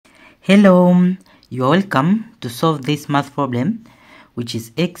Hello, you're welcome to solve this math problem, which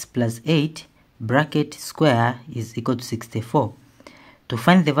is x plus 8 bracket square is equal to 64. To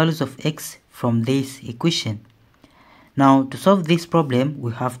find the values of x from this equation. Now, to solve this problem,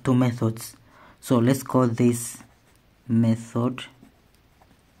 we have two methods. So let's call this method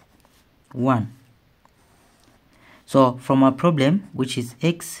 1. So from our problem, which is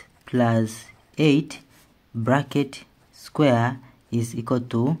x plus 8 bracket square is equal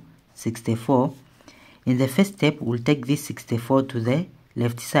to 64. In the first step, we'll take this 64 to the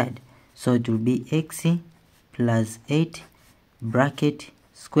left side. So it will be x plus 8 bracket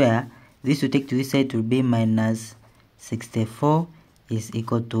square. This will take to this side, it will be minus 64 is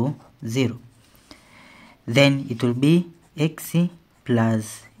equal to 0. Then it will be x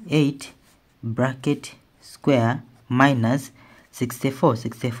plus 8 bracket square minus 64.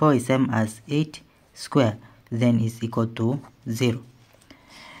 64 is same as 8 square, then is equal to 0.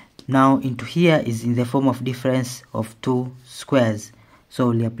 Now into here is in the form of difference of two squares. So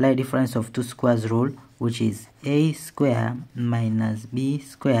we'll apply difference of two squares rule, which is a square minus b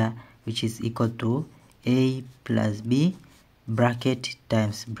square, which is equal to a plus b bracket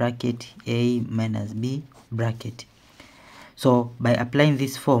times bracket a minus b bracket. So by applying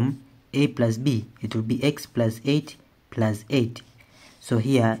this form, a plus b, it will be x plus 8 plus 8. So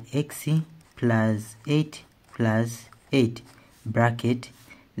here x plus 8 plus 8 bracket,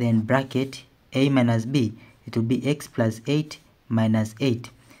 then bracket a minus b, it will be x plus 8 minus 8.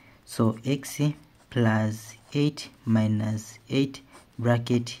 So x plus 8 minus 8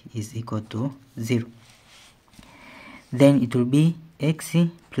 bracket is equal to 0. Then it will be x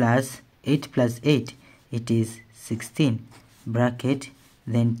plus 8 plus 8, it is 16 bracket,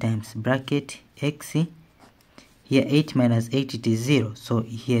 then times bracket x. Here 8 minus 8, it is 0. So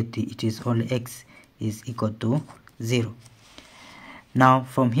here it is only x is equal to 0. Now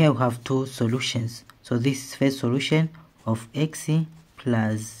from here we have two solutions. So this is first solution of x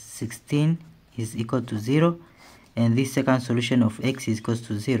plus 16 is equal to 0, and this second solution of x is equal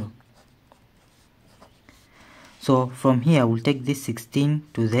to 0. So from here we'll take this 16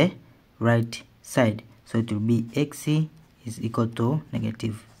 to the right side. So it will be x is equal to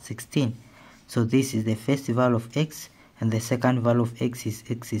negative 16. So this is the first value of x, and the second value of x is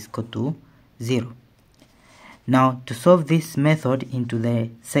equal to 0. Now to solve this method into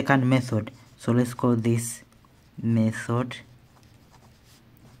the second method, so let's call this method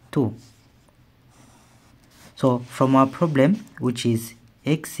 2. So from our problem, which is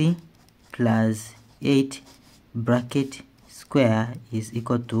x plus 8 bracket square is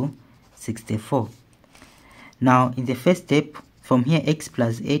equal to 64. Now in the first step, from here x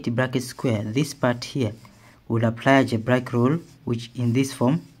plus 8 bracket square, this part here will apply algebraic rule, which in this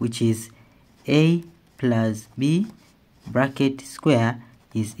form, which is a plus b bracket square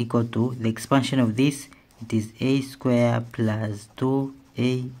is equal to the expansion of this, it is a square plus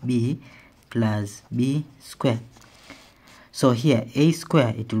 2ab plus b square. So here a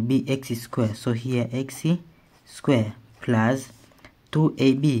square, it will be x square. So here x square plus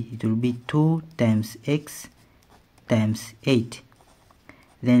 2ab, it will be 2 times x times 8.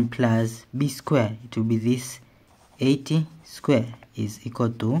 Then plus b square, it will be this 80 square is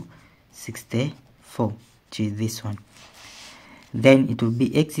equal to 64, which is this one. Then it will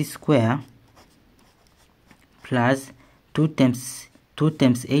be x square plus 2 times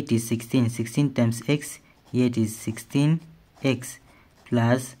 8 is 16. 16 times x, here it is 16x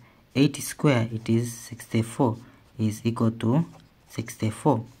plus 8 square, it is 64 is equal to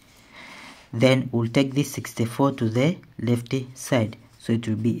 64. Then we'll take this 64 to the left side. So it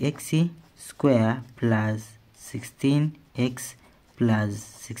will be x square plus 16x plus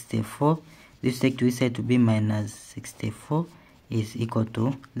 64. This take to this side to be minus 64 is equal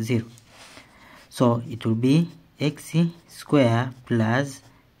to 0. So it will be x square plus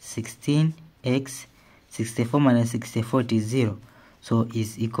 16x, 64 minus 64, it is 0. So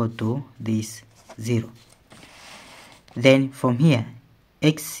is equal to this 0. Then from here,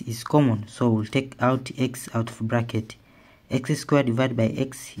 x is common, so we'll take out x out of bracket. X squared divided by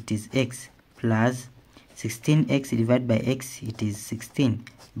x, it is x, plus 16x divided by x, it is 16,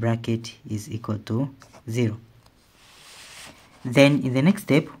 bracket is equal to 0. Then in the next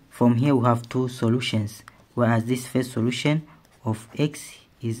step, from here we have two solutions, whereas this first solution of x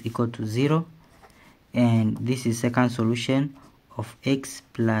is equal to 0, and this is second solution of x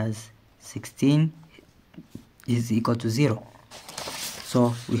plus 16 is equal to 0.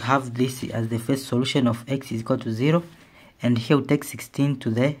 So we have this as the first solution of x is equal to 0, and here we take 16 to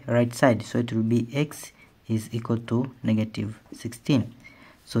the right side, so it will be x is equal to negative 16.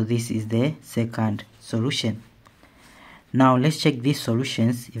 So this is the second solution. Now let's check these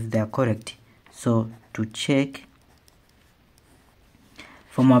solutions if they are correct. So to check,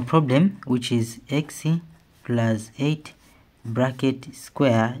 from our problem, which is x plus 8 bracket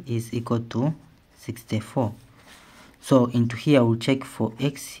square is equal to 64. So into here we'll check for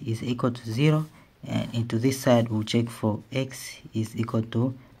x is equal to 0, and into this side we'll check for x is equal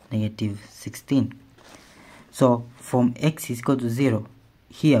to negative 16. So from x is equal to 0,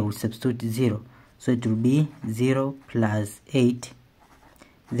 here we'll substitute 0. So it will be 0 plus 8,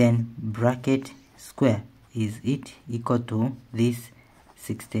 then bracket square is it equal to this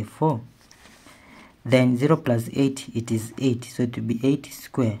 64. Then 0 plus 8, it is 8, so it will be 8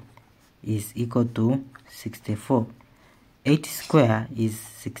 square is equal to 64. 8 square is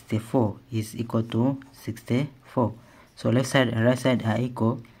 64 is equal to 64. So left side and right side are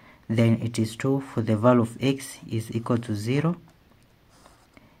equal. Then it is true for the value of x is equal to 0.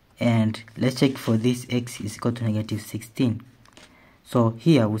 And let's check for this x is equal to negative 16. So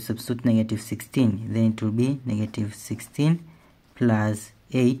here we substitute negative 16. Then it will be negative 16 plus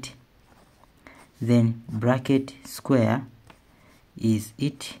 8. Then bracket square is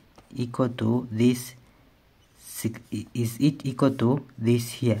it equal to this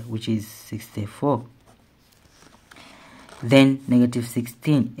here, which is 64. Then negative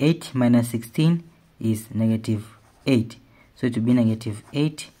 16, 8 minus 16 is negative 8, so it will be negative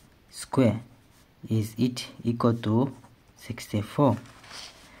 8 square is it equal to 64.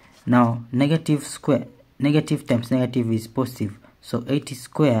 Now negative times negative is positive, so 8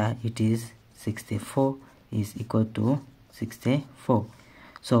 square, it is 64 is equal to 64.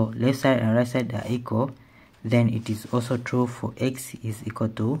 So left side and right side are equal. Then it is also true for x is equal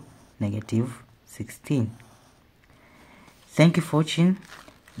to negative 16. Thank you for watching.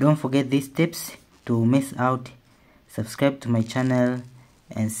 Don't forget these steps to miss out. Subscribe to my channel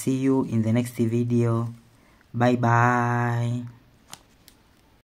and see you in the next video. Bye bye.